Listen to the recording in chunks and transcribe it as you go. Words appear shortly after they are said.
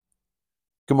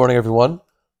Good morning, everyone.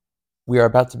 We are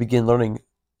about to begin learning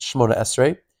Shmona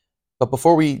Esrei, but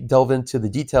before we delve into the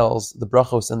details, the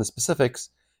brachos, and the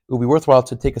specifics, it will be worthwhile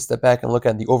to take a step back and look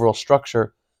at the overall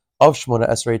structure of Shmona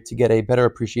Esrei to get a better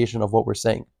appreciation of what we're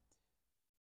saying.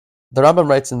 The Rambam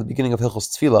writes in the beginning of Hilchos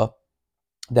Tefillah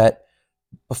that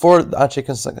before the Anshe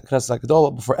Knesset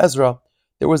HaGedolah, before Ezra,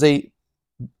 there was a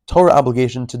Torah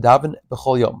obligation to daven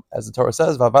b'chol yom, as the Torah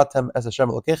says, "Va'avatem es Hashem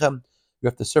Elokechem." You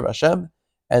have to serve Hashem,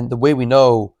 and the way we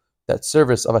know that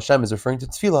service of Hashem is referring to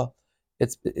Tefillah,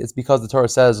 it's because the Torah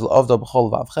says "L'avdo b'chol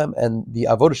vavchem," and the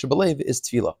avodah shebalev is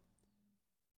Tefillah.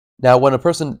 Now, when a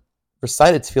person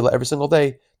recited Tefillah every single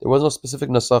day, there was no specific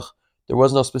nusach, there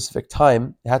was no specific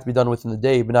time. It had to be done within the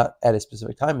day, but not at a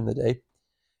specific time in the day.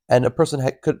 And a person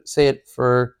could say it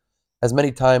for as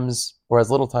many times or as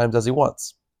little times as he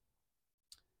wants.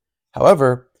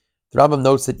 However, the Rambam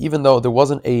notes that even though there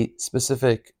wasn't a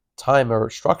specific time or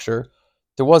structure,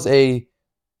 there was a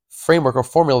framework or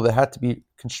formula that had to be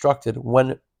constructed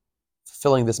when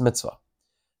fulfilling this mitzvah.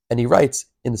 And he writes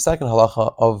in the second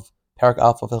halacha of Parak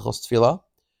Alpha of Hilchos Tefillah,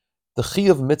 the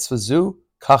chiyuv mitzvah zu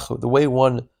kachu, the way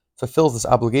one fulfills this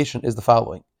obligation is the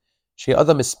following. A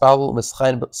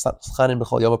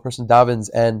person davens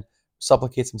and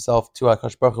supplicates himself to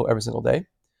HaKadosh Baruch Hu every single day.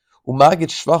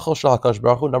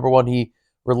 Number one, he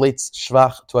relates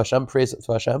shvach to Hashem, praise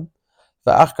to Hashem.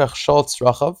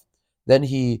 Then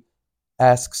he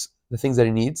asks the things that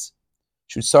he needs,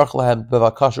 and say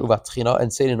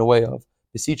it in a way of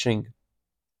beseeching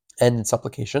and in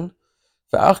supplication.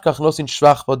 And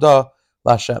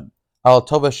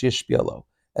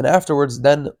afterwards,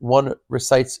 then one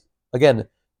recites again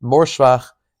more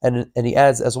shvach, and he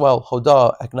adds as well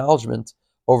hodah, acknowledgement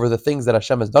over the things that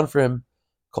Hashem has done for him,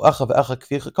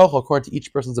 according to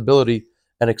each person's ability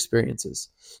and experiences.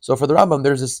 So for the Rambam,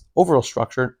 there's this overall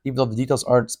structure, even though the details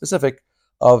aren't specific,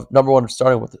 of number one,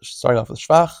 starting off with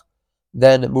shvach,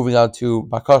 then moving on to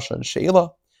bakasha and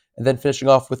sheila, and then finishing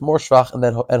off with more shvach and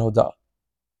hodah.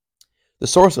 The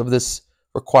source of this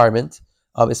requirement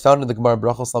is found in the Gemara in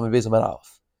Brachos Lamed Beis Amud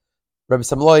Aleph. Rabbi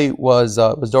Samloi was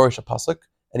Dorish a pasuk,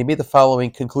 and he made the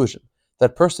following conclusion: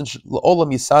 that person should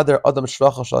olam yisader adam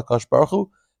shvacha shel HaKadosh Baruch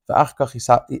Hu v'achkach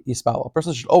yispal. A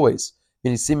person should always,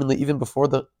 meaning seemingly even before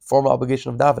the formal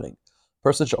obligation of davening, a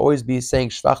person should always be saying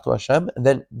shvach to Hashem and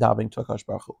then davening to HaKadosh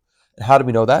Baruch Hu. And how do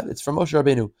we know that? It's from Moshe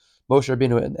Rabbeinu. Moshe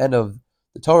Rabbeinu at the end of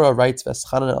the Torah writes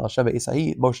v'eschanan al Hashem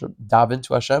be'esahi. Moshe davened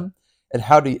to Hashem, and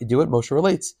how do you do it? Moshe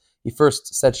relates. He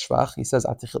first said shvach. He says,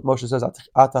 Moshe says,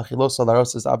 "Ata chilosa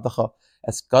laros abdacha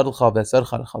es gadolcha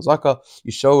v'esercha chazaka."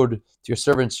 You showed to your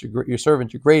servant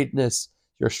your greatness,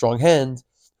 your strong hand.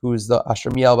 Who is the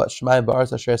Asher Mial Shemayim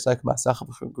Ba'aretz Asher Yasek Ma'asecha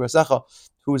V'Grasecha?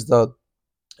 Who is the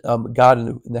God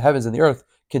in the heavens and the earth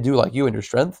can do like you in your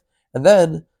strength? And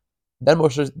then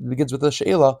Moshe begins with the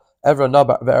Sheila Evra Na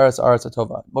Ba'aretz Aretz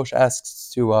Atova. Moshe asks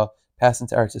to pass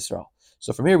into Eretz Yisrael.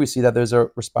 So from here we see that there's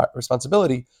a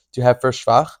responsibility to have first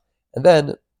shvach and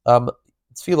then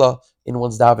tefillah in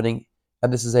one's davening,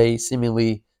 and this is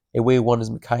seemingly a way one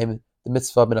is mekayim the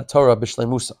mitzvah min Torah b'shlei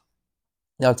Musa.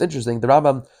 Now it's interesting. The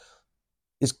Rambam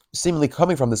is seemingly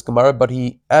coming from this Gemara, but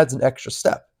he adds an extra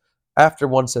step. After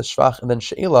one says shvach and then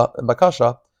sheila and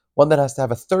bakasha, one then has to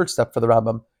have a third step for the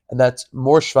Rambam, and that's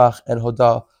more shvach and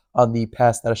hodah on the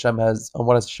past that Hashem has, on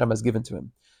what Hashem has given to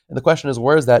him. And the question is,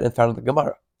 where is that found in the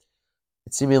Gemara?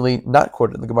 It's seemingly not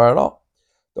quoted in the Gemara at all.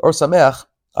 The Or Sameach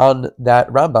on that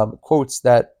Rambam quotes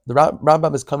that the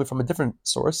Rambam is coming from a different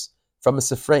source, from a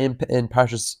Sifrei in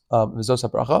Parshas V'zos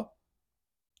HaBracha,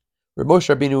 where Moshe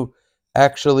Rabbeinu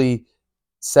actually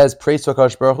says praise to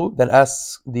HaKadosh Baruch Hu, then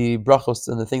asks the brachos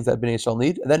and the things that Bnei Yisrael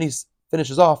need, and then he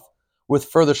finishes off with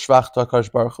further shvach to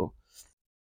HaKadosh Baruch Hu.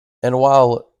 And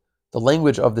while the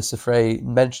language of the Sifrei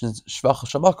mentions shvach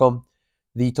shamakom,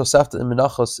 the Tosafta in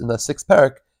Menachos in the 6th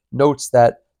parak notes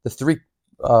that the three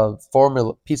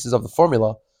pieces of the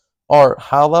formula are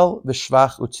halal,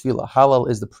 v'shvach, u'tefillah. Halal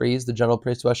is the praise, the general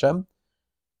praise to Hashem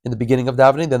in the beginning of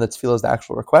davening, then the tefillah is the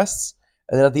actual requests,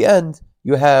 and then at the end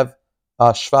you have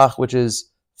shvach, which is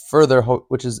further,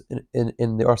 which is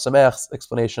in the Or Sameach's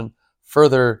explanation,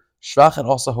 further shvach and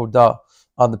also hodah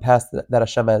on the past that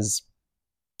Hashem has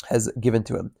given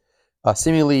to him.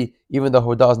 Seemingly, even though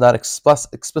hodah is not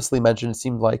explicitly mentioned, it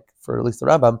seemed like, for at least the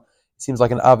Rambam, it seems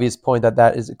like an obvious point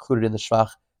that is included in the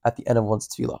shvach at the end of one's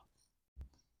tefillah.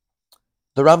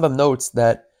 The Rambam notes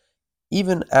that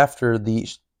even after the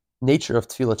nature of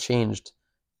tefillah changed,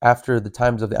 after the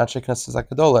times of the Anshe Knesset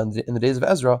HaGedolah and in the days of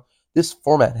Ezra, this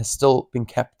format has still been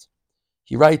kept.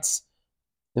 He writes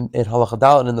in Halacha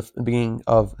Daled in the beginning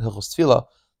of Hilchos Tefillah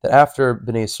that after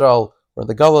Bnei Yisrael were in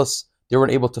the Galus, they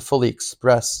weren't able to fully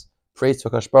express praise to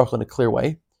HaKadosh Baruch Hu in a clear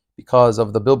way because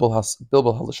of the Bilbul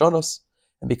HaLashonos,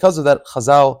 and because of that,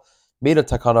 Chazal made a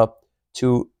takana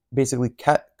to basically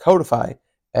codify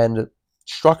and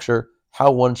structure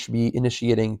how one should be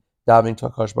initiating davening to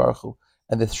HaKadosh Baruch Hu.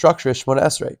 And the structure is Shmona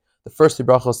Esrei. The first three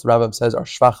brachos, the Rambam says, are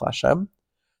Shvach Lashem.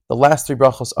 The last three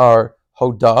brachos are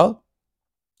Hodah.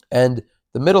 And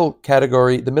the middle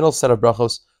category, the middle set of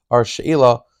brachos, are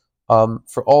She'ila,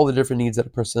 for all the different needs that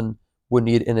a person would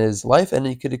need in his life. And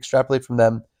you could extrapolate from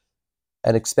them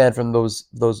and expand from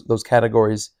those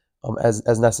categories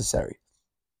as necessary.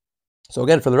 So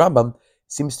again, for the Rambam, it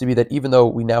seems to be that even though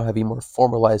we now have a more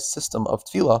formalized system of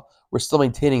tefillah, we're still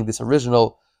maintaining this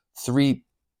original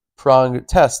three-pronged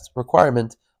test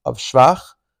requirement of shvach,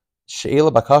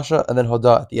 she'ela, bakasha, and then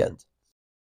hodah at the end.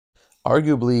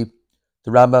 Arguably,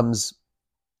 the Rambam's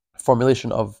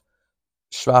formulation of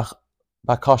shvach,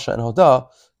 bakasha, and hodah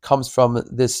comes from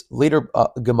this later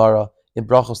Gemara in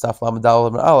Brachos Daf Lamed Daled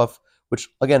and Aleph, which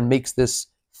again makes this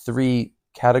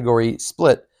three-category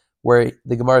split, where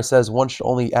the Gemara says one should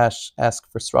only ask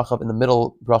for srachav in the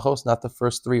middle brachos, not the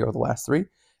first three or the last three.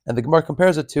 And the Gemara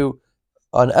compares it to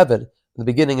an Eved. In the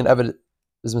beginning, an Eved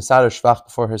is Mesader Shvach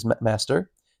before his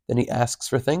master. Then he asks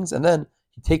for things, and then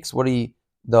he takes what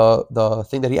the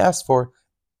thing that he asked for,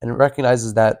 and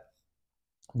recognizes that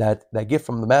gift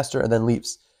from the master, and then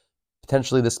leaves.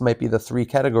 Potentially, this might be the three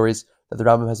categories that the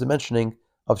Rambam has been mentioning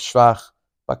of Shvach,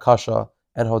 Bakasha,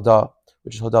 and Hodah,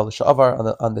 which is Hodah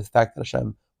l'Sha'avar, on the fact that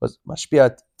Hashem was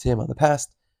mashpiat to him on the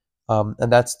past,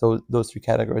 and that's those three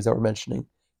categories that we're mentioning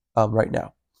right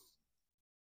now.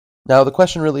 Now the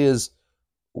question really is,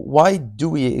 why do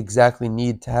we exactly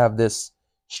need to have this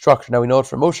structure? Now we know it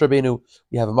from Moshe Rabbeinu,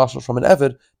 we have a mashal from an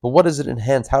Eved, but what does it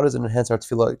enhance? How does it enhance our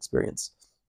tefillah experience?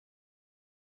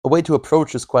 A way to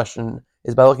approach this question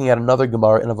is by looking at another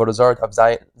Gemara in Avodah Zarah of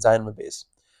Zayin Mabez.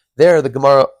 There, the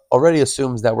Gemara already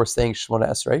assumes that we're saying Shmona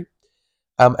Esrei,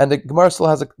 and the Gemara still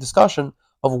has a discussion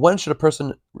of when should a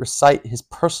person recite his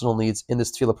personal needs in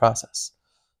this tefillah process.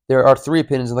 There are three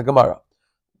opinions in the Gemara.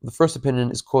 The first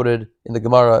opinion is quoted in the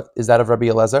Gemara is that of Rabbi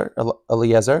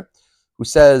Eliezer, who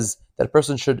says that a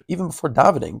person should, even before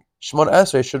davening, Shemona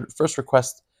Esrei should first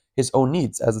request his own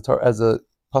needs, as the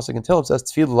pasuk in Tehillim says,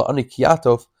 Tefillah ani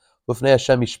kiyatov b'fnei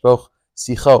Hashem yishpoch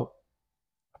sicho.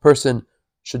 A person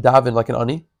should daven like an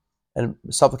ani and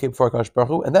supplicate before HaKadosh Baruch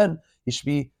Hu, and then he should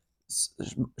be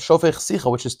shofech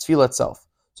sicha, which is tefillah itself.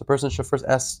 So a person should first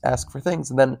ask for things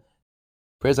and then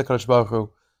praise HaKadosh Baruch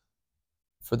Hu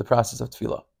for the process of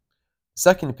tefillah.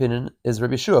 Second opinion is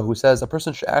Rabbi Yeshua, who says a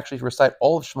person should actually recite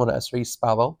all of Shemona Esrei,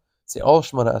 spalal, say all of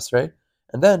Shemona Esrei,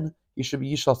 and then he should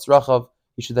be yishal tzrachav.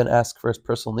 He should then ask for his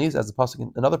personal needs, as the pasuk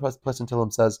in another place in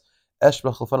Tehillim says,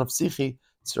 "Eshbach l'fan of sichi,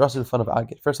 tzarasi l'fan of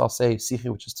agit." First, I'll say sichi,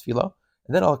 which is tefillah,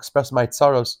 and then I'll express my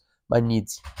tzaros, my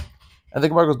needs. And the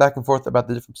Gemara goes back and forth about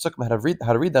the different psukim,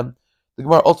 how to read them. The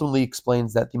Gemara ultimately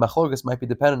explains that the machlokas might be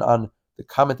dependent on the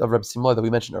comment of Rabbi Simla that we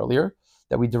mentioned earlier,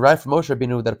 that we derive from Moshe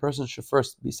Rabbeinu that a person should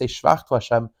first say shvach to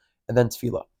Hashem and then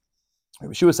tefillah.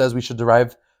 Rabbi Yeshua says we should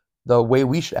derive the way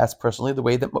we should ask personally, the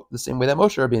same way that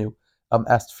Moshe Rabbeinu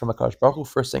asked from HaKadosh Baruch Hu,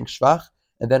 first saying shvach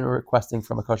and then requesting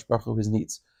from HaKadosh Baruch Hu his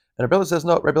needs. And Rabbi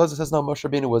Elazar says no. Moshe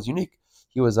Rabbeinu was unique.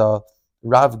 He was a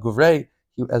Rav Guvrei.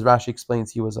 As Rashi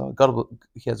explains, he was a gadol.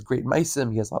 He has great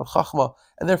maisim. He has a lot of chachma,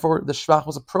 and therefore the shvach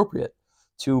was appropriate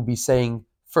to be saying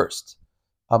first.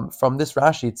 From this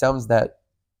Rashi, it sounds that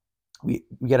we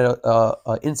get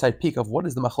a inside peek of what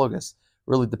is the machlogas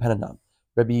really dependent on.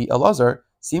 Rabbi Elazar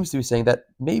seems to be saying that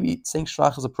maybe saying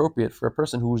shvach is appropriate for a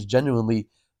person who is genuinely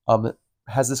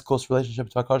has this close relationship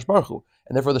to HaKadosh Baruch Hu,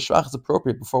 and therefore the shvach is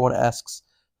appropriate before one asks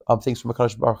things from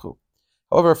HaKadosh Baruch Hu.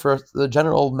 However, for the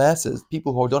general masses,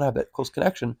 people who don't have that close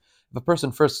connection, if a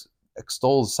person first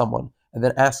extols someone and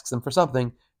then asks them for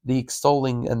something, the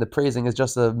extolling and the praising is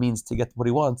just a means to get what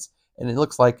he wants, and it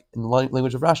looks like, in the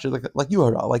language of Rashi, like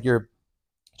yuhara, like you're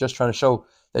just trying to show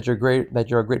that you're great, that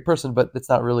you're a great person, but it's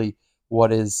not really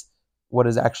what is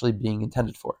actually being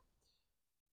intended for.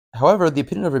 However, the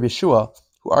opinion of Rabbi Yeshua,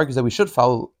 who argues that we should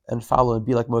follow and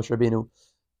be like Moshe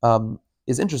Rabbeinu,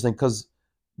 is interesting because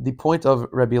the point of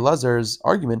Rabbi Elazar's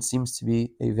argument seems to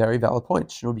be a very valid point.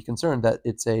 Shouldn't be concerned that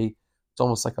it's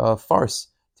almost like a farce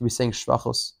to be saying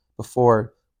shvachos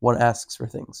before one asks for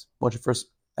things. One should first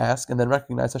ask and then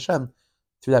recognize Hashem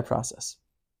through that process.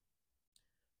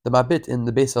 The Mabit in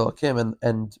the Beis Elokim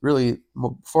and really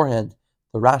beforehand,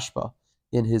 the Rashba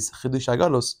in his Chidush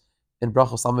Agados in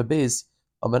Brachos Amud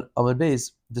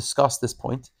Beis discuss this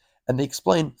point, and they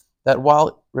explain that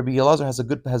while Rabbi Elazar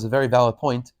has a very valid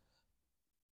point,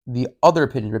 the other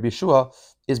opinion, Rabbi Yeshua,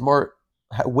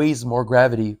 weighs more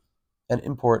gravity and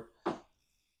import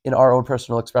in our own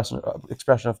personal expression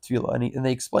of tefillah. And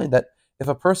they explained that if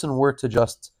a person were to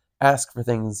just ask for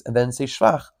things and then say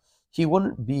shvach, he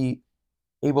wouldn't be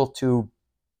able to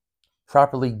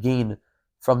properly gain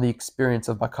from the experience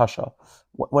of bakasha.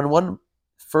 When one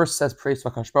first says praise to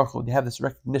Hakadosh Baruch Hu, they have this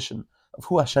recognition of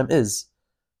who Hashem is.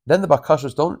 Then the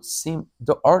bakashos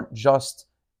aren't just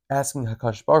asking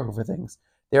Hakadosh Baruch Hu for things.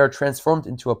 They are transformed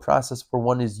into a process where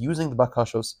one is using the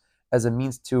bakashos as a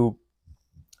means to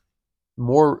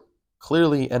more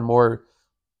clearly and more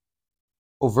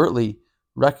overtly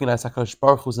recognize Hakadosh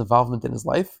Baruch Hu's involvement in his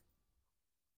life,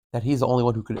 that he's the only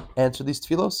one who could answer these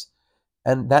tefillos,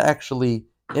 and that actually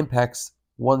impacts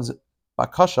one's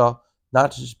bakasha,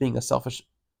 not just being a selfish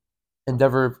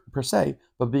endeavor per se,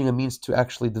 but being a means to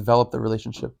actually develop the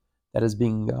relationship that is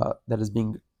being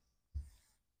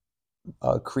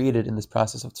created in this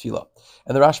process of tefillah.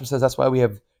 And the Rashba says that's why we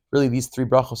have really these three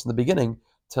brachos in the beginning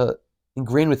to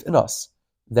ingrain within us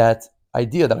that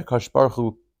idea that HaKadosh Baruch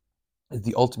Hu is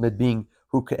the ultimate being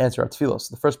who can answer our tefillos.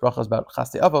 The first bracha is about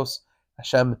Chaste Avos.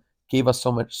 Hashem gave us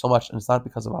so much, and it's not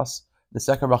because of us. The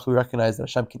second bracha, we recognize that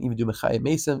Hashem can even do Mechayim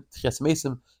Mesim, Tchias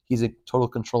Mesim. He's in total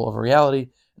control over reality.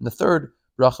 And the third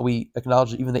bracha, we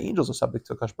acknowledge that even the angels are subject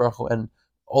to HaKadosh Baruch Hu, and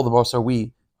all the more so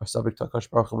we are subject to HaKadosh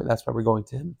Baruch Hu, and that's why we're going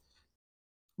to Him.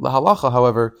 La halacha,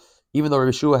 however, even though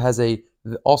Rabbi Yeshua has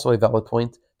also a valid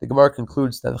point, the Gemara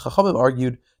concludes that the Chachamim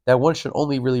argued that one should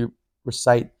only really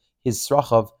recite his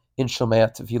srachav in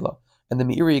Shomea Tefillah. And the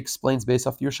Meiri explains based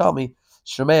off the Yerushalmi,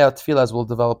 Shomea Tefillah, as we'll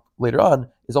develop later on,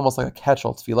 is almost like a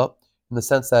catch-all Tefillah, in the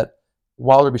sense that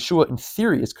while Rabbi Yeshua in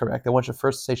theory is correct, that one should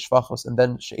first say Shvachos and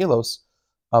then She'elos,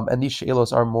 and these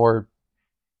She'elos are more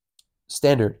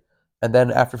standard, and then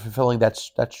after fulfilling that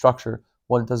structure,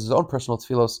 one does his own personal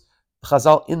Tefillos.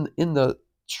 Chazal, in the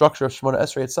structure of Shemona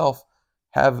Esrei itself,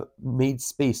 have made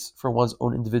space for one's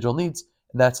own individual needs,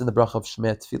 and that's in the bracha of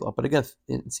Shemea Tefillah. But again,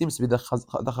 it seems to be the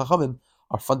Chachamim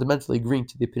are fundamentally agreeing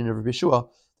to the opinion of Rabbi Yeshua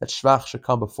that Shvach should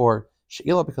come before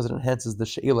She'ilah because it enhances the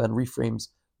She'ilah and reframes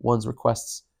one's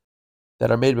requests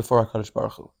that are made before HaKadosh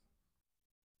Baruch Hu.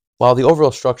 While the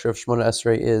overall structure of Shemona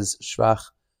Esrei is Shvach,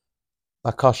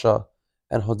 Bakasha,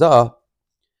 and Hodah,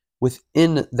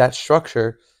 within that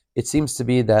structure, it seems to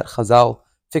be that Chazal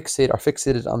are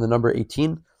fixated on the number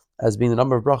 18 as being the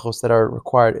number of brachos that are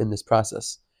required in this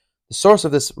process. The source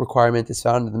of this requirement is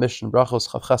found in the Mishnah Brachos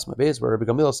Chavches Mabez, where Rabbi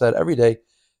Gamliel said every day,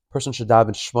 person should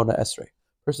daven Shemona Esrei.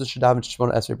 Person should daven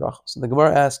Shemona Esrei brachos. And the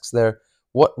Gemara asks there,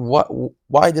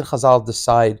 why did Chazal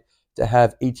decide to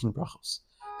have 18 brachos?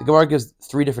 The Gemara gives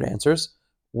three different answers.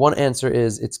 One answer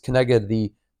is it's connected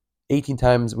the 18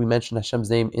 times we mention Hashem's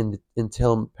name in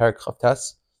Tehillim Parak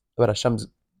Chavtes, about Hashem's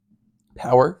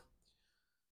power.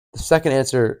 The second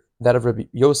answer, that of Rabbi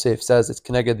Yosef, says it's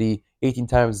connected the 18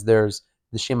 times there's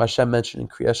the Shem Hashem mentioned in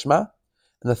Kriya Shema.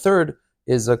 And the third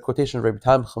is a quotation of Rabbi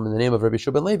Tamchum in the name of Rabbi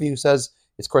Shua ben Levi, who says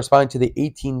it's corresponding to the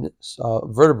 18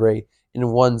 vertebrae in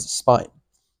one's spine.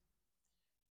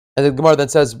 And the Gemara then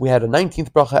says we had a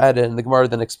 19th bracha added, and the Gemara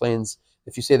then explains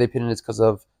if you say the opinion is because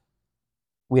of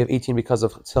we have 18 because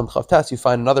of Tehillim Chavtes, you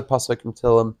find another pasuk in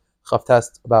Tehillim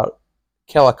Chavtes about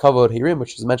Kel HaKavod Hirim,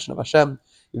 which is a mention of Hashem.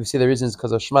 If you see the reason is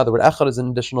because of Shema, the word Echad is an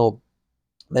additional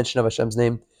mention of Hashem's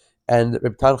name. And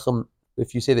Reb Tanchum,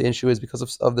 if you say the issue is because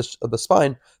of the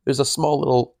spine, there's a small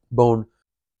little bone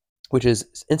which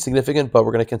is insignificant, but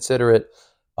we're going to consider it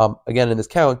again in this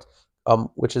count,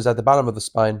 which is at the bottom of the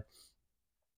spine,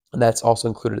 and that's also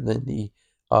included in the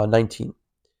 19.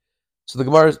 So the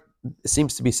Gemara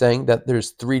seems to be saying that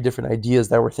there's three different ideas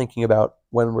that we're thinking about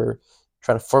when we're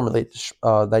trying to formulate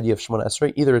the idea of Shemona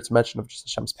Esrei. Either it's a mention of just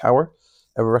Hashem's power,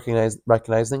 and we're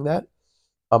recognizing that.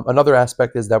 Another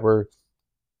aspect is that we're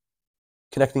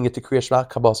connecting it to Kriya Shema,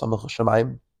 Kabbalah Samach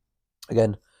Shamayim.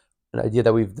 Again, an idea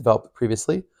that we've developed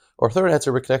previously. Or third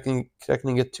answer, we're connecting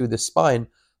it to the spine,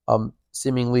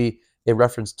 seemingly a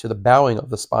reference to the bowing of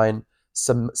the spine,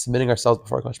 submitting ourselves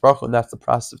before HaKadosh Baruch Hu, and that's the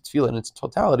process of tefillah in its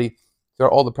totality. There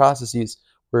are all the processes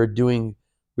we're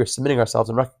submitting ourselves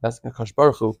and recognizing HaKadosh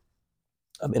Baruch Hu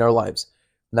in our lives,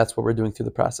 and that's what we're doing through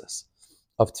the process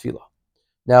of tefillah.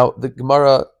 Now,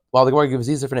 while the Gemara gives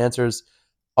these different answers,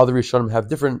 other Rishonim have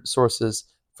different sources.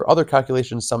 For other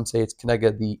calculations, some say it's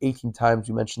connected the 18 times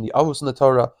we mentioned the Avos in the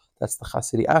Torah. That's the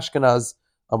Chasidi Ashkenaz,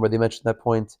 where they mentioned that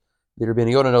point. The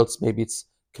Rabbeinu Yonah notes maybe it's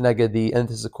connected and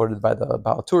this is quoted by the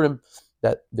Baal Turim,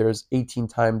 that there's 18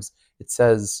 times it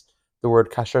says the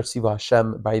word Kasher Siva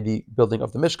Hashem by the building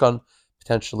of the Mishkan,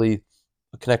 potentially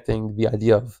connecting the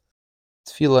idea of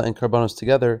Tefillah and Karbanos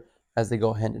together as they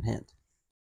go hand in hand.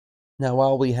 Now,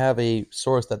 while we have a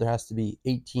source that there has to be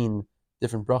 18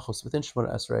 different brachos within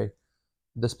Shemona Esrei,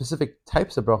 the specific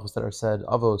types of brachos that are said,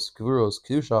 avos, kevuros,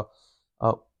 kedusha,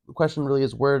 the question really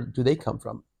is, where do they come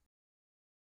from?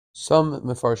 Some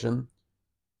mefarshim,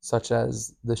 such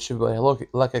as the Shiva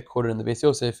Halakha quoted in the Beis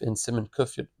Yosef in Siman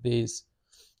Kuf Beis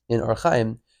in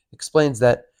Archaim, explains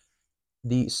that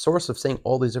the source of saying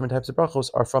all these different types of brachos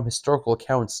are from historical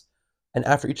accounts, and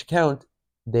after each account,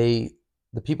 the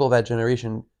people of that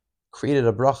generation created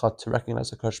a bracha to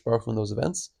recognize HaKadosh Baruch Hu in those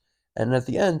events, and at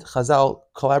the end, Chazal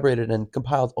collaborated and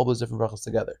compiled all those different brachos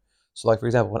together. So, like for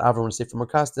example, when Avram was saved from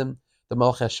Merkasdim, the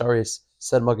Malach Sharis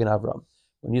said Magen Avram.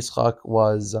 When Yitzchak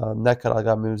was Nekar al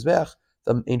Gab Mizbeach,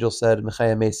 the angel said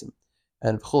Mechaya Mesim.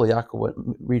 And Chula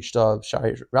Yaakov reached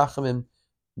Shari Rachamim,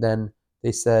 then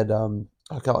they said Hakal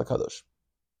HaKadosh.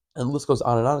 And the list goes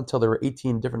on until there were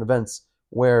 18 different events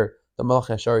where the Malach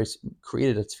Sharis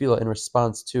created a tefillah in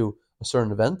response to a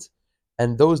certain event.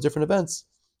 And those different events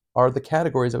are the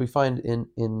categories that we find in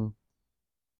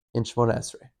Shemona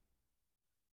Esrei.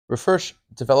 Refersh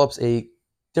develops a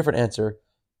different answer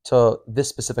to this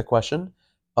specific question,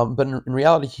 but in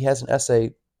reality, he has an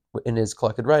essay in his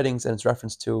collected writings, and it's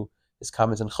referenced to his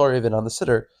comments in Chorev and on the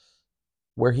Siddur,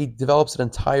 where he develops an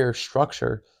entire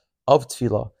structure of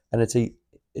tefillah, and it's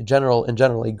in general,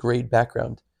 a great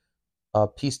background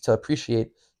piece to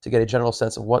appreciate, to get a general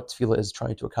sense of what tefillah is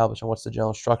trying to accomplish and what's the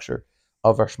general structure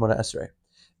of our Shemona Esrei.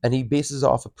 And he bases it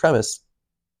off a premise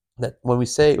that when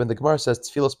the Gemara says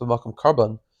tefillos b'makom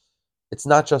karban, it's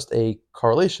not just a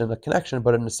correlation, a connection,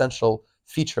 but an essential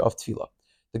feature of tefillah.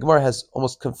 The Gemara has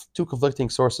almost two conflicting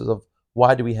sources of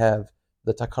why do we have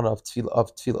the takana of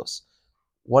tefillos.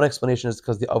 One explanation is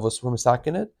because the avos were misak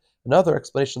in it. Another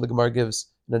explanation the Gemara gives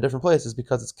in a different place is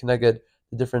because it's connected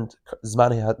the different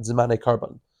zmanei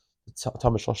karban.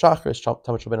 Tamid shel shachris,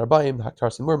 tamid shel ben arbaim, the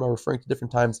haktar simurma, referring to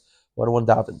different times when one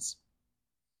davens.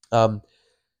 The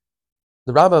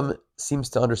Rambam seems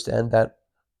to understand that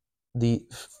the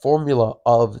formula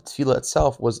of tefillah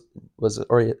itself was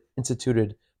already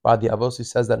instituted by the Avos. He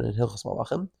says that in Hilchos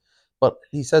Malachim, but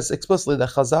he says explicitly that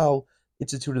Chazal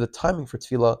instituted the timing for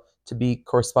tefillah to be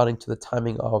corresponding to the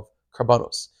timing of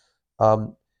karbanos.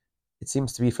 It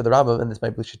seems to be for the Rambam, and this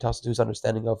might be Shittas to his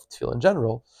understanding of tefillah in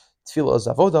general. Tefillah as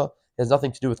avoda has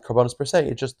nothing to do with karbanos per se.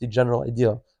 It's just the general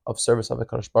idea of service of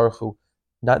HaKadosh Baruch Hu,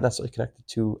 not necessarily connected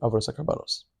to avodas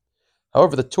karbanos.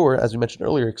 However, the Tur, as we mentioned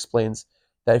earlier, explains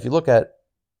that if you look at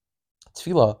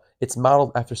tefillah, it's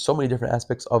modeled after so many different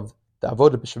aspects of the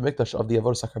avodah b'shem mikdash, of the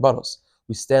avodas karbanos.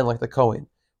 We stand like the Kohen.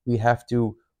 We have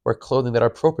to wear clothing that are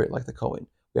appropriate like the Kohen.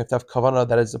 We have to have kavanah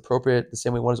that is appropriate the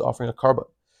same way one is offering a karban.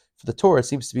 For the Torah, it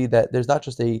seems to be that there's not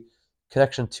just a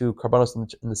connection to karbanos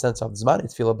in the sense of zmani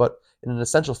tefillah, but in an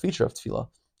essential feature of tefillah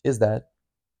is that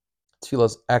tefillah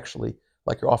is actually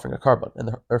like you're offering a karban. And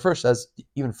the Refer says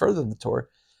even further in the Torah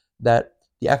that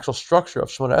the actual structure of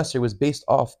Shemona Esrei was based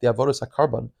off the avodas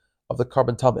hakarban of the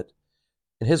Karban Tamid.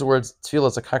 In his words, tefillah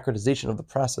is a concretization of the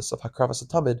process of hakravas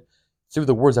Tamid through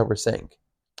the words that we're saying.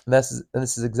 And this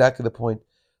is exactly the point,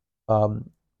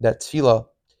 that tefillah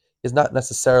is not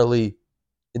necessarily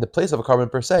in the place of a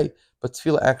karban per se, but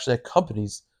tefillah actually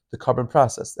accompanies the karban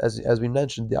process. As we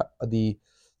mentioned, the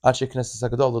Anshe Knesset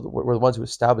HaGadol were the ones who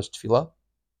established tefillah,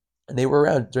 and they were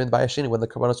around during the Bayashini when the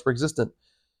karbanos were existent.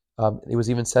 It was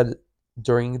even said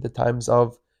during the times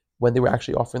of when they were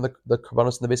actually offering the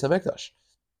karbanos in the Beis HaMikdash,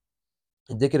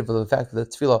 indicative of the fact that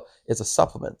the tefillah is a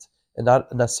supplement and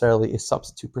not necessarily a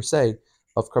substitute per se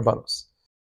of karbanos.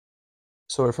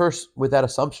 So first, with that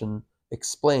assumption,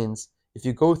 explains if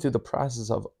you go through the process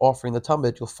of offering the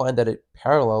Tamid, you'll find that it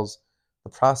parallels the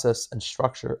process and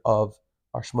structure of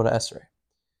our Shemona Esrei.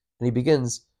 And he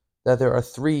begins that there are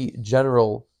three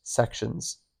general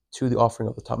sections to the offering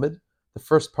of the Tamid. The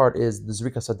first part is the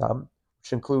Zrikas Adam,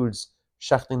 which includes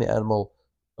shechting the animal,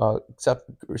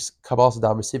 Kabbalas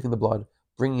Adam, receiving the blood,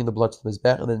 bringing the blood to the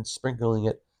Mizbech, and then sprinkling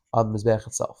it on the Mizbech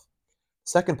itself.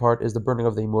 The second part is the burning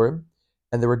of the Imurim,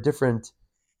 and there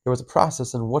was a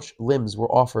process in which limbs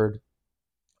were offered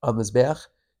on the Mizbech,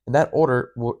 and that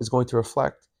order is going to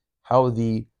reflect how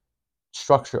the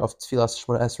structure of Tefillah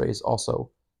Shemona Esrei is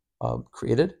also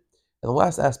created. And the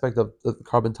last aspect of the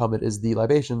Karban Tamid is the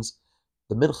libations,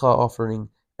 the Mincha offering,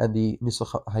 and the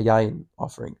Nisuch Hayayin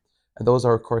offering. And those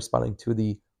are corresponding to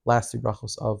the last three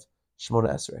brachos of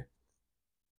Shemona Esrei.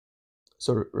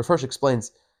 So Refersh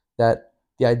explains that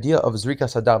the idea of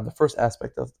Zrikas Adam, the first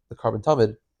aspect of the Karban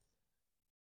Tamid,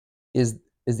 is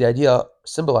the idea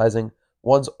symbolizing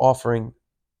one's offering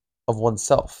of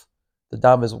oneself. The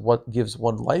dam is what gives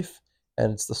one life,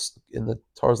 and it's in the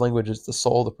Torah's language, it's the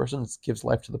soul of the person. It gives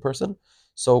life to the person.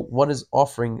 So one is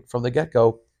offering from the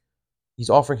get-go. He's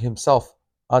offering himself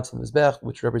onto the Mizbech,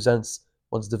 which represents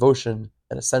one's devotion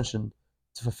and ascension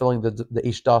to fulfilling the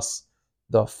Eish Das,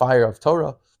 the fire of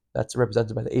Torah, that's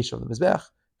represented by the Eish of the Mizbeach,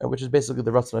 which is basically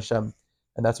the Ratzon Hashem,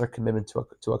 and that's our commitment to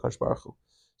HaKadosh Baruch Hu.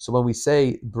 So when we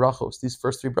say brachos, these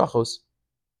first three brachos,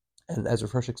 and as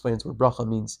Rav Hirsch explains, what bracha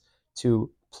means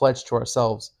to pledge to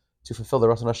ourselves to fulfill the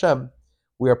Ratzon Hashem,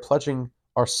 we are pledging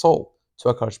our soul to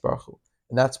HaKadosh Baruch Hu,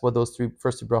 and that's what those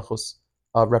first three brachos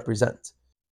represent.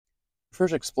 Rav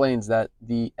Hirsch explains that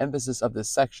the emphasis of this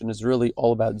section is really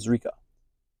all about zrika.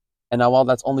 And now, while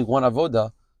that's only one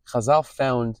avoda, Chazal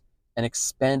found and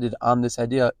expanded on this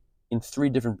idea in three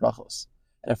different brachos.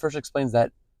 And Rav Hirsch explains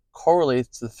that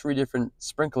correlates to the three different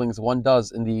sprinklings one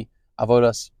does in the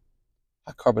avodas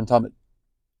carbon Tamiid.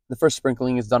 The first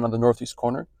sprinkling is done on the northeast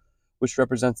corner, which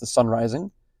represents the sun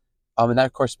rising, and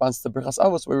that corresponds to Birchas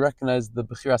Avos, where we recognize the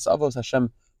Bechiras Avos,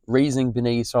 Hashem raising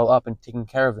Bnei Yisrael up and taking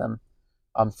care of them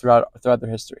throughout their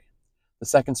history. The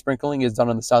second sprinkling is done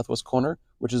on the southwest corner,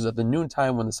 which is at the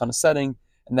noontime when the sun is setting,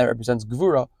 and that represents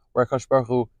Gvura, where HaKadosh Baruch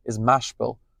Hu is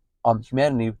mashpil on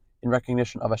humanity in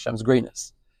recognition of Hashem's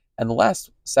greatness. And the last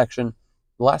section,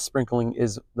 the last sprinkling,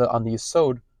 is on the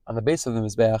Yesod, on the base of the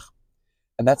Mizbeach,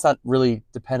 and that's not really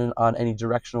dependent on any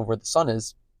direction of where the sun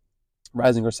is,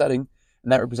 rising or setting,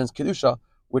 and that represents Kedusha,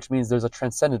 which means there's a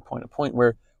transcendent point, a point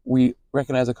where we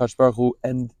recognize HaKadosh Baruch Hu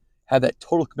and have that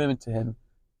total commitment to Him,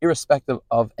 irrespective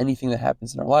of anything that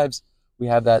happens in our lives. We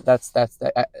have that's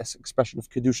the expression of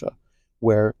Kedusha,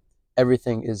 where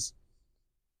everything is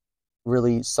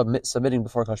really submitting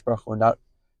before HaKadosh Baruch Hu and not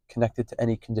connected to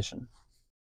any condition.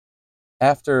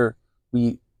 After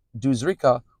we do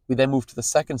Zrika, we then move to the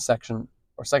second section,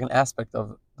 or second aspect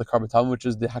of the Karbon Tamiid, which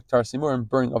is the Haktar Simurim,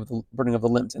 burning of the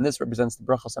limbs. And this represents the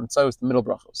Brachos Hamtzos, the middle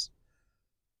Brachos.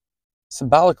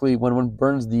 Symbolically, when one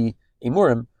burns the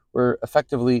Emurim, we're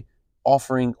effectively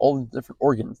offering all the different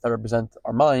organs that represent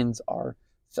our minds, our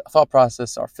thought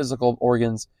process, our physical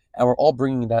organs, and we're all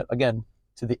bringing that, again,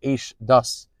 to the Eish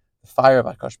Das, the fire of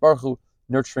HaKadosh Baruch Hu,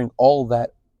 nurturing all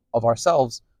that of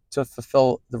ourselves to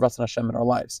fulfill the Ratzon Hashem in our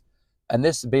lives. And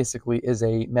this basically is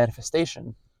a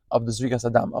manifestation of the Zrikas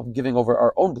Adam, of giving over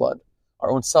our own blood,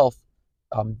 our own self,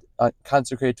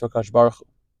 consecrated to HaKadosh Baruch Hu.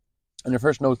 And the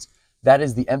first notes, that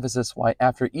is the emphasis why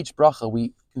after each bracha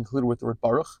we conclude with the word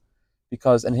Baruch,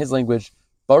 because in his language,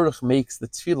 Baruch makes the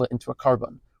tefillah into a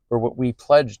carbon, where what we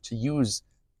pledge to use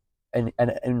and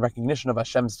in recognition of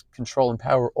Hashem's control and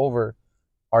power over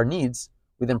our needs,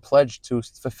 we then pledge to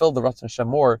fulfill the Ratzon Hashem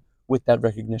more with that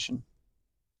recognition.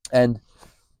 And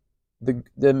the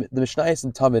Mishnayos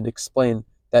and Tamid explain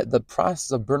that the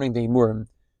process of burning the Emurim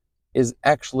is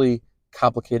actually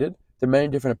complicated. There are many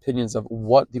different opinions of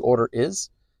what the order is.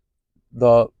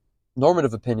 The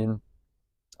normative opinion,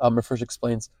 Rav Hirsch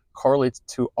explains, correlates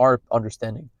to our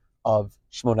understanding of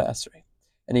Shemona Esrei.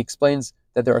 And he explains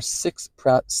that there are 6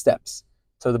 steps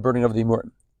to the burning of the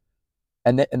Emurim.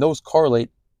 And those correlate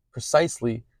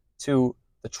precisely to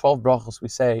the 12 brachos we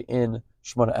say in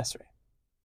Shemona Esrei.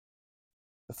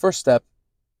 The first step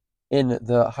in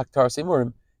the Haktar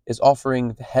Emurim is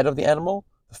offering the head of the animal,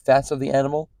 the fats of the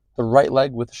animal, the right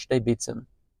leg with the shtei beitzim.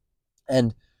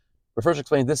 And Rav Hirsch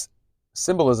explains this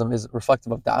symbolism is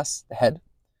reflective of das, the head,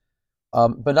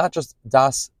 but not just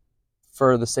das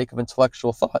for the sake of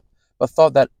intellectual thought, but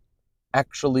thought that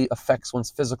actually affects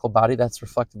one's physical body. That's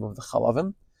reflective of the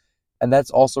chalavim, and that's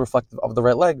also reflective of the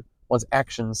right leg, one's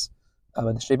actions, and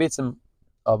the shtei beitzim,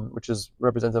 which is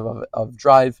representative of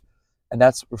drive, and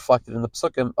that's reflected in the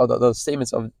psukim, or the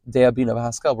statements of De'abin of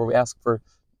Haskell, where we ask for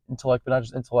intellect, but not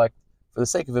just intellect for the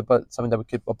sake of it, but something that we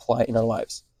could apply in our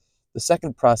lives. The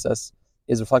second process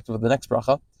is reflective of the next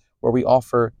bracha, where we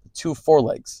offer the 2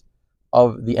 forelegs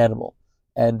of the animal.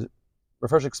 And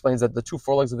Rav Hirsch explains that the 2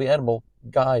 forelegs of the animal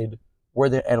guide where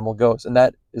the animal goes, and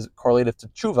that is correlative to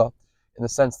tshuva, in the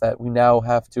sense that we now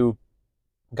have to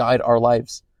guide our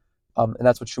lives. And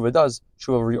that's what tshuva does.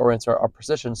 Tshuva reorients our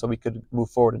position so we could move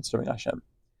forward in serving Hashem.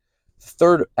 The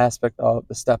third aspect of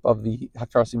the step of the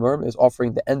Haktar Simurim is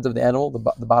offering the ends of the animal,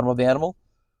 the bottom of the animal,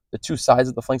 the 2 sides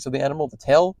of the flanks of the animal, the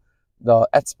tail, the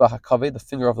etzba hakaveh, the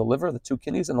finger of the liver, the 2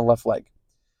 kidneys, and the left leg.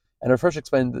 And Rav Hirsch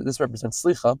explained that this represents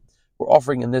slicha. We're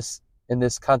offering in this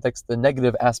context the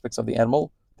negative aspects of the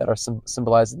animal that are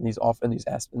symbolized in these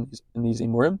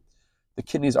emurim. The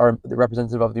kidneys are the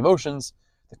representative of the emotions.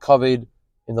 The kaved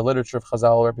in the literature of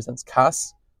Chazal represents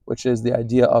kas, which is the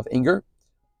idea of anger.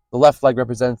 The left leg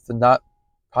represents the not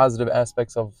positive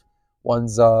aspects of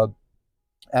one's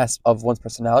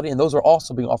personality, and those are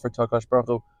also being offered to HaKadosh Baruch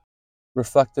Hu,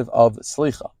 reflective of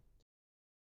slicha.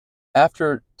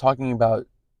 After talking about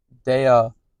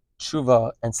Dea,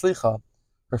 Tshuva, and Slicha,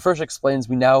 Rav Hirsch explains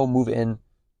we now move in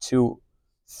to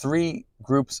 3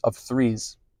 groups of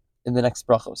 3s in the next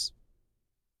brachos.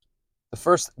 The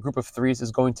first group of threes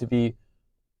is going to be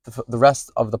the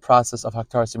rest of the process of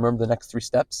Haktar Simurim, the next 3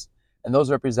 steps, and those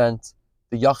represent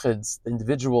the yachids, the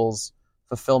individual's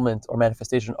fulfillment or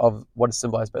manifestation of what is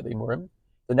symbolized by the Imurim.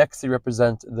 The next 3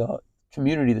 represent the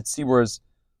community, the Tzibur's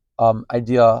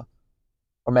idea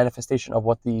or manifestation of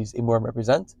what these Imurim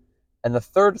represent. And the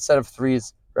third set of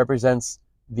threes represents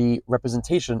the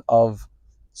representation of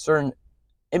certain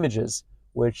images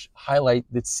which highlight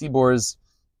the Tzibur's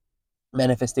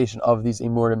manifestation of these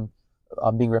Imurim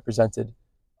being represented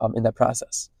in that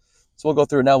process. So we'll go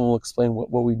through it now and we'll explain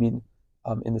what we mean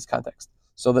in this context.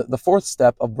 So the fourth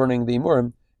step of burning the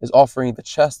Imurim is offering the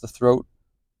chest, the throat,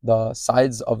 the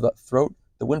sides of the throat,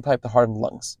 the windpipe, the heart, and the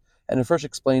lungs. And it first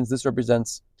explains this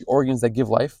represents the organs that give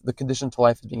life. The condition to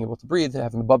life is being able to breathe,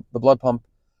 having the blood pump.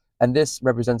 And this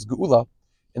represents Geula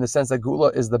in the sense that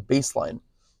Geula is the baseline,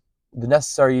 the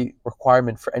necessary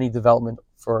requirement for any development,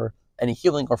 for any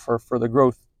healing, or for further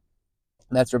growth.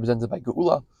 And that's represented by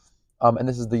Geula. And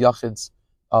this is the Yachid's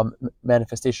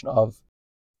manifestation of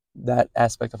that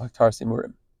aspect of Haktar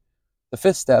Simurim. The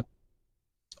fifth step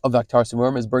of Haktar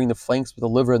Simurim is burning the flanks with the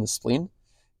liver and the spleen.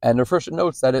 And the first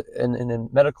notes that in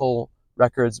medical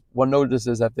records, one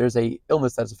notices that there's a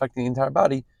illness that is affecting the entire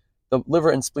body, the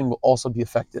liver and spleen will also be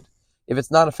affected. If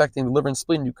it's not affecting the liver and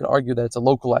spleen, you can argue that it's a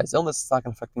localized illness. It's not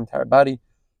going to affect the entire body.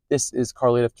 This is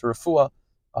correlative to refuah,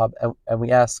 and we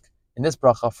ask in this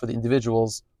bracha for the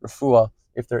individual's refuah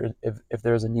if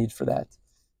there is a need for that.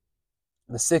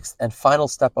 The sixth and final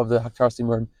step of the Haktar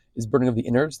Simurim is burning of the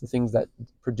innards, the things that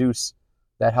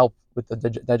help with the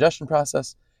digestion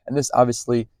process. And this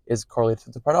obviously is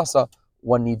correlated to parnasa.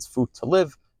 One needs food to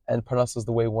live, and parnasa is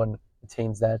the way one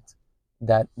attains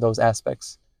those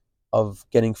aspects of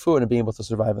getting food and being able to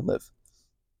survive and live.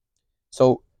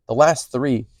 So the last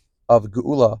 3 of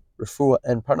Geula, Refuah,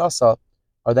 and Parnasa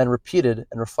are then repeated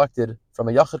and reflected from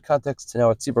a Yachid context to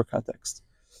now a Tzibur context.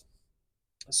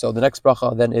 So the next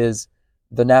bracha then is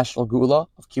the national Geula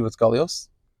of Kibbutz Galios.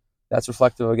 That's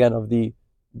reflective again of the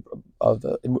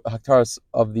Haktaras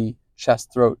of the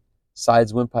chest, throat,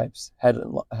 sides, windpipes, head,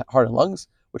 heart, and lungs,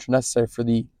 which are necessary for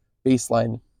the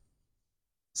baseline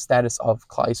status of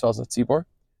Klal Yisrael as a Tzibur,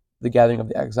 the gathering of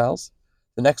the exiles.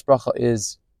 The next bracha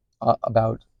is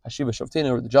about Hashiva Shavtenu,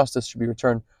 or the justice should be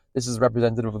returned. This is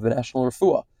representative of the national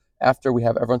refuah. After we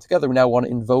have everyone together, we now want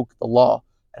to invoke the law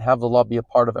and have the law be a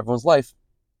part of everyone's life.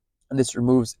 And this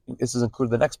is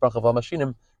included in the next bracha of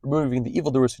Al-Mashinim, removing the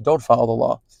evildoers who don't follow the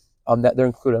law. That they're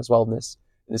included as well in this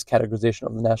categorization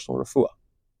of the national refuah.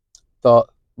 The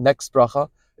next bracha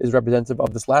is representative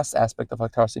of this last aspect of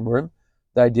Haktar Simurim,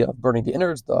 the idea of burning the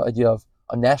innards, the idea of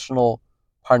a national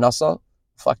parnasa,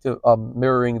 reflective,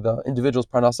 mirroring the individual's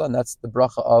parnasa, and that's the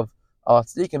bracha of al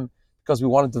tzadikim, because we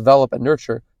want to develop and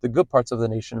nurture the good parts of the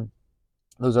nation.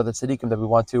 Those are the tzadikim that we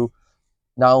want to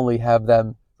not only have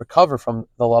them recover from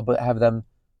the law, but have them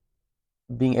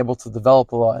being able to develop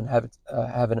the law and have it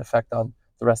have an effect on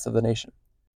the rest of the nation.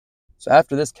 So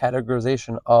after this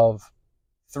categorization of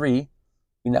 3,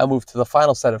 we now move to the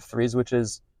final set of 3s, which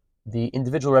is the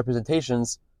individual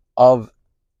representations of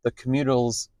the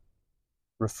communal's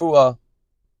refuah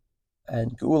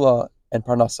and geula and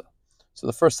parnasa. So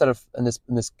the first set of in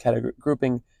this category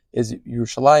grouping is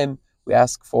Yerushalayim. We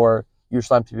ask for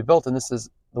Yerushalayim to be built, and this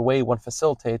is the way one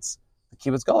facilitates the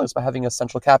kibbutz galus by having a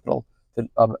central capital,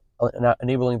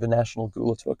 enabling the national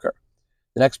geula to occur.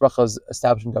 The next bracha is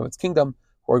establishing David's kingdom,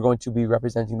 who are going to be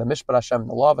representing the Mishpat Hashem,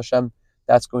 the law of Hashem.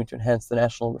 That's going to enhance the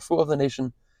national refuah of the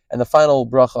nation. And the final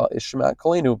bracha is Shema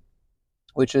Kolenu,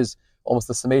 which is almost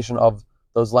the summation of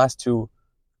those last 2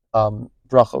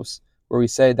 brachos, where we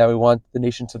say that we want the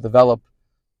nation to develop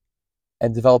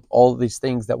all of these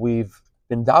things that we've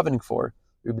been davening for.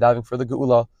 We've been davening for the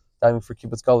geula, davening for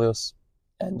kibbutz galios,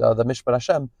 and the Mishpat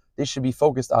Hashem. They should be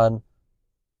focused on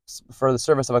for the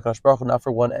service of HaKadosh Baruch Hu, not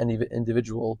for one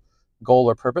individual goal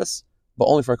or purpose, but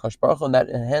only for HaKadosh Baruch Hu, and that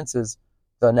enhances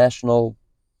the national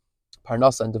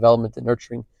parnasa and development and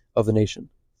nurturing of the nation.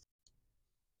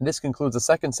 And this concludes the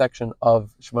second section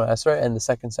of Shemona Esrei and the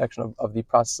second section of the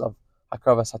process of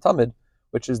Hakravas HaTamid,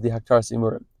 which is the Haktar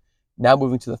Simurim. Now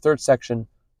moving to the third section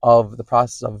of the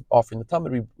process of offering the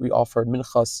Tamid, we offer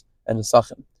Minchas and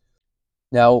Nesachim.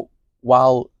 Now,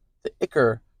 while the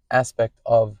Iker aspect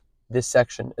of this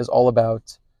section is all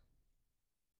about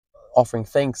offering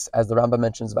thanks, as the Rambam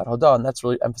mentions about Hodah, and that's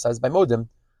really emphasized by Modim,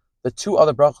 the 2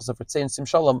 other brachos of Ritzei and Sim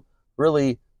Shalom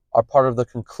really are part of the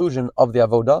conclusion of the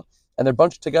Avodah, and they're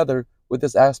bunched together with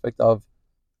this aspect of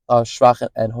Shvach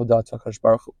and Hodah to HaKadosh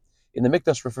Baruch Hu. In the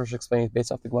Mikdash, we're first explaining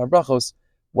based off the Gemara brachos,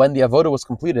 when the Avodah was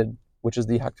completed, which is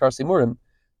the Haktar Simurim,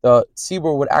 the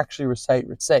Tzibur would actually recite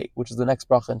Ritzei, which is the next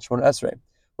bracha in Shemona Esrei,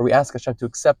 where we ask Hashem to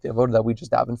accept the avodah that we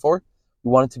just davened for.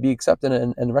 We want it to be accepted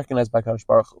and recognized by Kadosh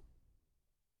Baruch Hu.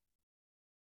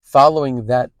 Following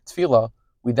that tefillah,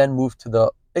 we then move to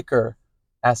the ikar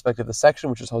aspect of the section,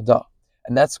 which is hodah,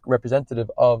 and that's representative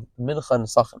of mincha and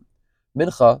nesachim.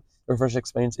 Mincha, the verse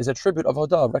explains, is a tribute of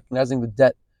hodah, recognizing the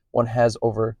debt one has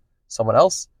over someone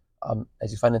else.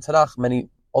 As you find in Tanakh,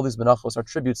 all these menachos are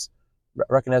tributes,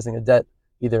 recognizing a debt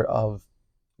either of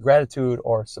gratitude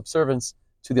or subservience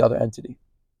to the other entity.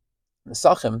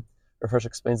 Nesachim, the verse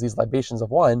explains, these libations of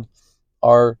wine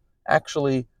are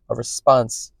actually a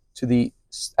response to the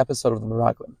episode of the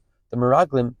Meraglim. The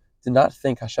Meraglim did not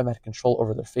think Hashem had control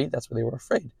over their fate. That's why they were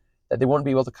afraid, that they wouldn't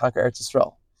be able to conquer Eretz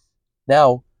Yisrael.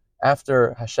 Now,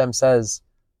 after Hashem says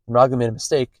the Meraglim made a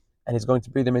mistake and he's going to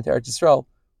bring them into Eretz Yisrael,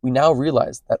 we now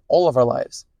realize that all of our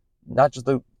lives, not just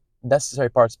the necessary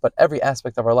parts, but every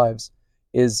aspect of our lives,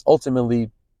 is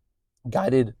ultimately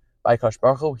guided by Kadosh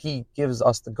Baruch Hu. He gives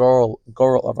us the goal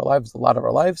of our lives, the lot of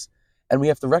our lives, and we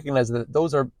have to recognize that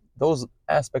those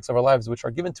aspects of our lives which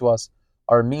are given to us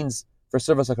are means for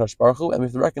service of Kadosh Baruch Hu, and we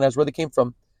have to recognize where they came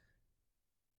from.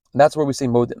 And that's where we say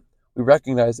modim. We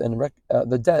recognize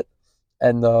the debt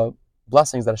and the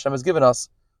blessings that Hashem has given us,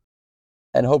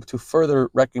 and hope to further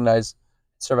recognize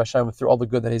and serve Hashem through all the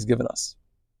good that He's given us.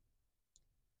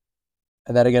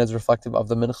 And that again is reflective of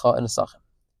the mincha and nesachim.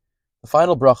 The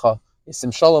final bracha is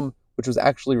Sim Shalom, which was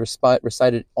actually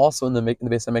recited also in the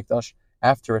Beis HaMikdash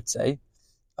after Ritzei.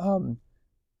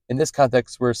 In this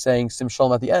context, we're saying Sim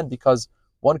Shalom at the end because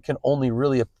one can only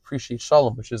really appreciate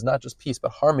Shalom, which is not just peace,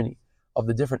 but harmony of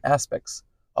the different aspects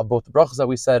of both the brachas that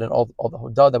we said and all the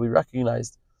hodah that we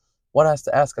recognized. One has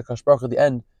to ask HaKadosh Baruch Hu at the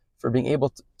end for being able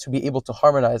to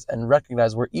harmonize and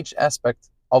recognize where each aspect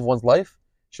of one's life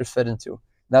should fit into. And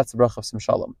that's the bracha of Sim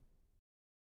Shalom.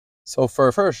 So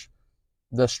for first,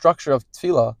 the structure of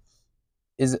tefillah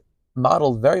is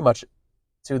modeled very much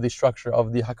to the structure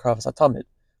of the Hakravas Tamid.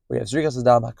 We have Zrikas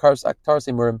Adam, Hakaras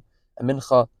Emurim, and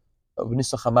Mincha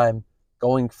V'Nisach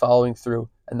Hamayim following through,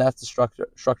 and that's the structure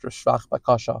Shvach,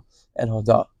 Bakasha, and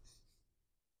Hodah.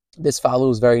 This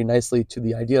follows very nicely to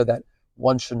the idea that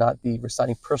one should not be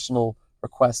reciting personal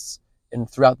requests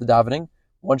throughout the davening.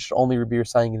 One should only be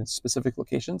reciting in specific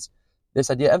locations.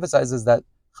 This idea emphasizes that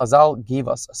Chazal gave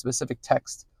us a specific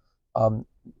text,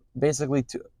 basically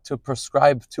to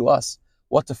prescribe to us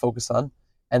what to focus on,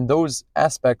 and those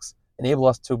aspects enable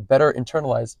us to better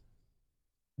internalize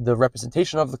the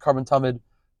representation of the Carbon Tamid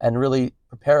and really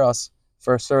prepare us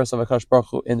for a service of HaKadosh Baruch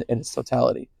Hu in its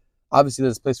totality. Obviously,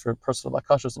 there's a place for personal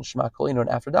bakashos and Shema Kolino and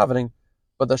after davening,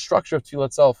 but the structure of Tefillah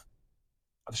itself,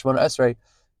 of Shemona Esrei,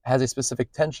 has a specific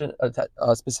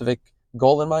a specific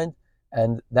goal in mind,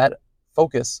 and that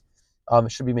focus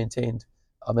should be maintained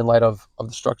in light of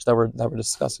the structure that we're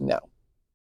discussing now.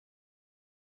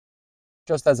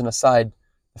 Just as an aside,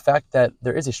 the fact that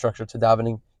there is a structure to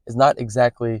davening is not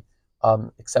exactly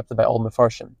accepted by all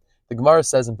Mefarshim. The Gemara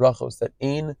says in Brachos that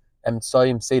Ein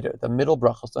Emtsayim Seder, the middle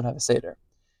Brachos don't have a Seder.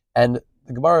 And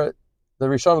the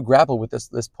Rishonim grapple with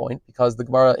this point because the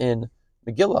Gemara in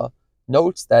Megillah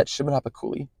notes that Shimon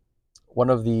HaPakuli, one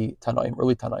of the Tanaim,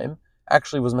 early Tanaim,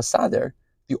 actually was Masader,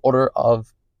 the order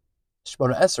of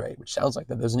Shemona Esrei, which sounds like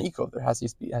that there's an eco. There has to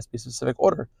be a specific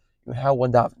order in how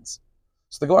one davens.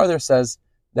 So the Gemara there says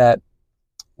that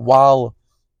while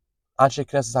Anshe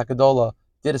Knesset HaGadola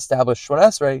did establish Shemona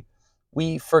Esrei,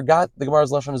 we forgot, the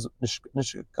Gemara's lashon is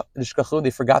nishkachu, they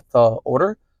forgot the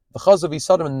order. The Chazov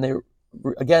Yisadim, and they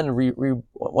again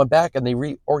went back and they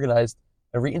reorganized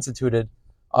and reinstituted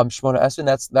Shemona Esrei, and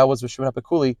that was with Shimon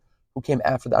HaPakuli, who came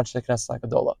after the Anshe Knesset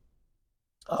HaGadola.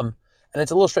 And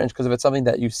it's a little strange because if it's something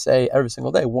that you say every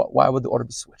single day, why would the order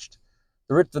be switched?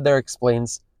 The Ritva there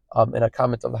explains in a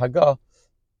comment of the Haggah,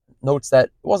 notes that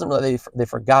it wasn't really they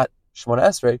forgot Shemona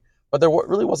Esrei, but there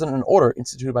really wasn't an order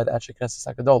instituted by the Anshe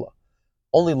Knesset HaGadola.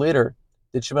 Only later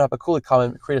did Shimon HaPakuli come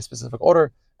and create a specific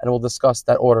order, and we'll discuss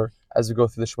that order as we go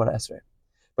through the Shemona Esrei.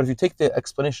 But if you take the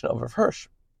explanation of Rav Hirsch,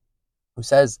 who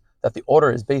says that the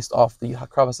order is based off the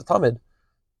Hakravas Tamid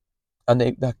and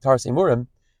the Hakaras Emurim,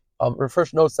 Rav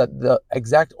Hirsch notes that the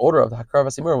exact order of the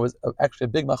Hakravas Emurim was actually a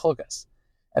big machlokas,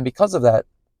 and because of that,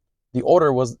 the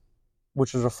order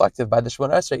which was reflected by the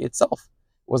Shemona Esrei itself,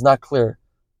 was not clear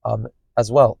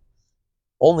as well.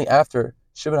 Only after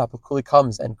Shimon HaPakuli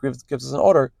comes and gives us an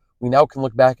order, we now can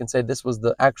look back and say this was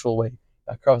the actual way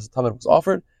that Kravas Tamid was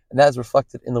offered, and that is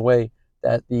reflected in the way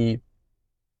that the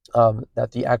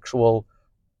actual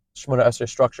Shemona Esrei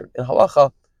is structured. In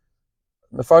Halacha,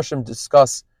 Mefarshim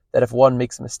discuss that if one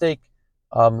makes a mistake,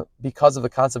 because of the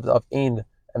concept of Ein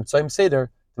Emtsayim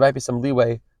Seder, there might be some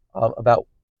leeway about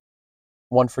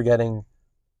one forgetting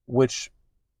which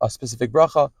a specific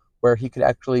bracha where he could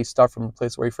actually start from the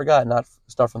place where he forgot, and not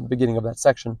start from the beginning of that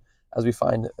section, as we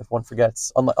find if one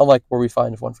forgets. Unlike where we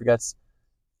find if one forgets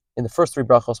in the first three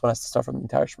brachos, one has to start from the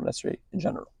entire Shemona Esrei in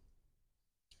general.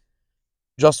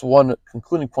 Just one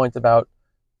concluding point about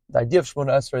the idea of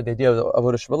Shemona Esrei, the idea of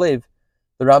Avodah Shebelev.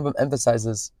 The Rambam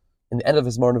emphasizes in the end of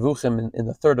his Moreh Nevuchim, in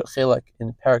the third chelek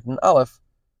in Parak Nun Aleph,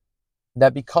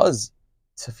 that because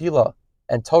Tefillah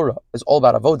and Torah is all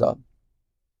about Avodah,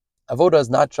 Avodah is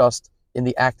not just in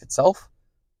the act itself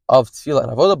of Tefillah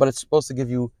and Avodah, but it's supposed to give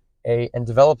you and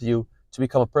develop you to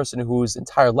become a person whose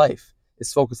entire life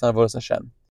is focused on Avodas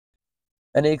Hashem.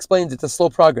 And he explains it's a slow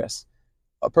progress.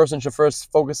 A person should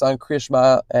first focus on Kriya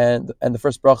Shema and the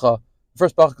first bracha,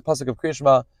 pasuk of Kriya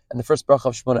Shema and the first bracha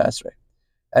of Shemona Esrei.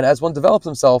 And as one develops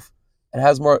himself and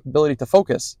has more ability to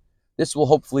focus, this will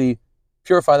hopefully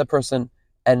purify the person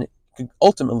and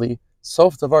ultimately,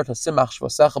 sof davar tasimach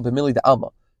shvasecha b'mili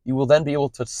de'alma. You will then be able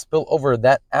to spill over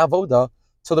that avoda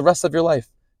to the rest of your life.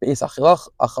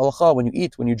 When you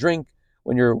eat, when you drink,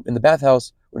 when you're in the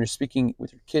bathhouse, when you're speaking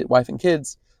with your wife and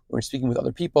kids, when you're speaking with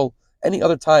other people, any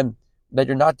other time that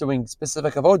you're not doing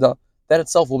specific avoda, that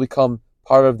itself will become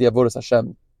part of the avodas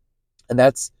Hashem. And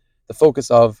that's the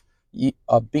focus of having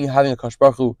a Kadosh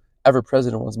Baruch Hu ever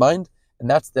present in one's mind. And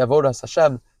that's the avodas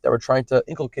Hashem that we're trying to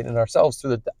inculcate in ourselves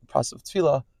through the process of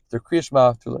tefillah, through Kriya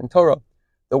Shema, through learning Torah,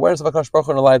 the awareness of HaKadosh Baruch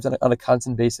Hu in our lives on a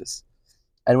constant basis.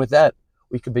 And with that,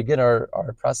 we can begin our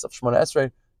process of Shemona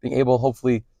Esrei, being able,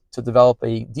 hopefully, to develop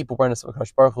a deep awareness of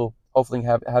HaKadosh Baruch Hu, hopefully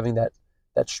having that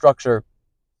structure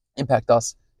impact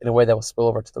us in a way that will spill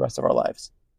over to the rest of our lives.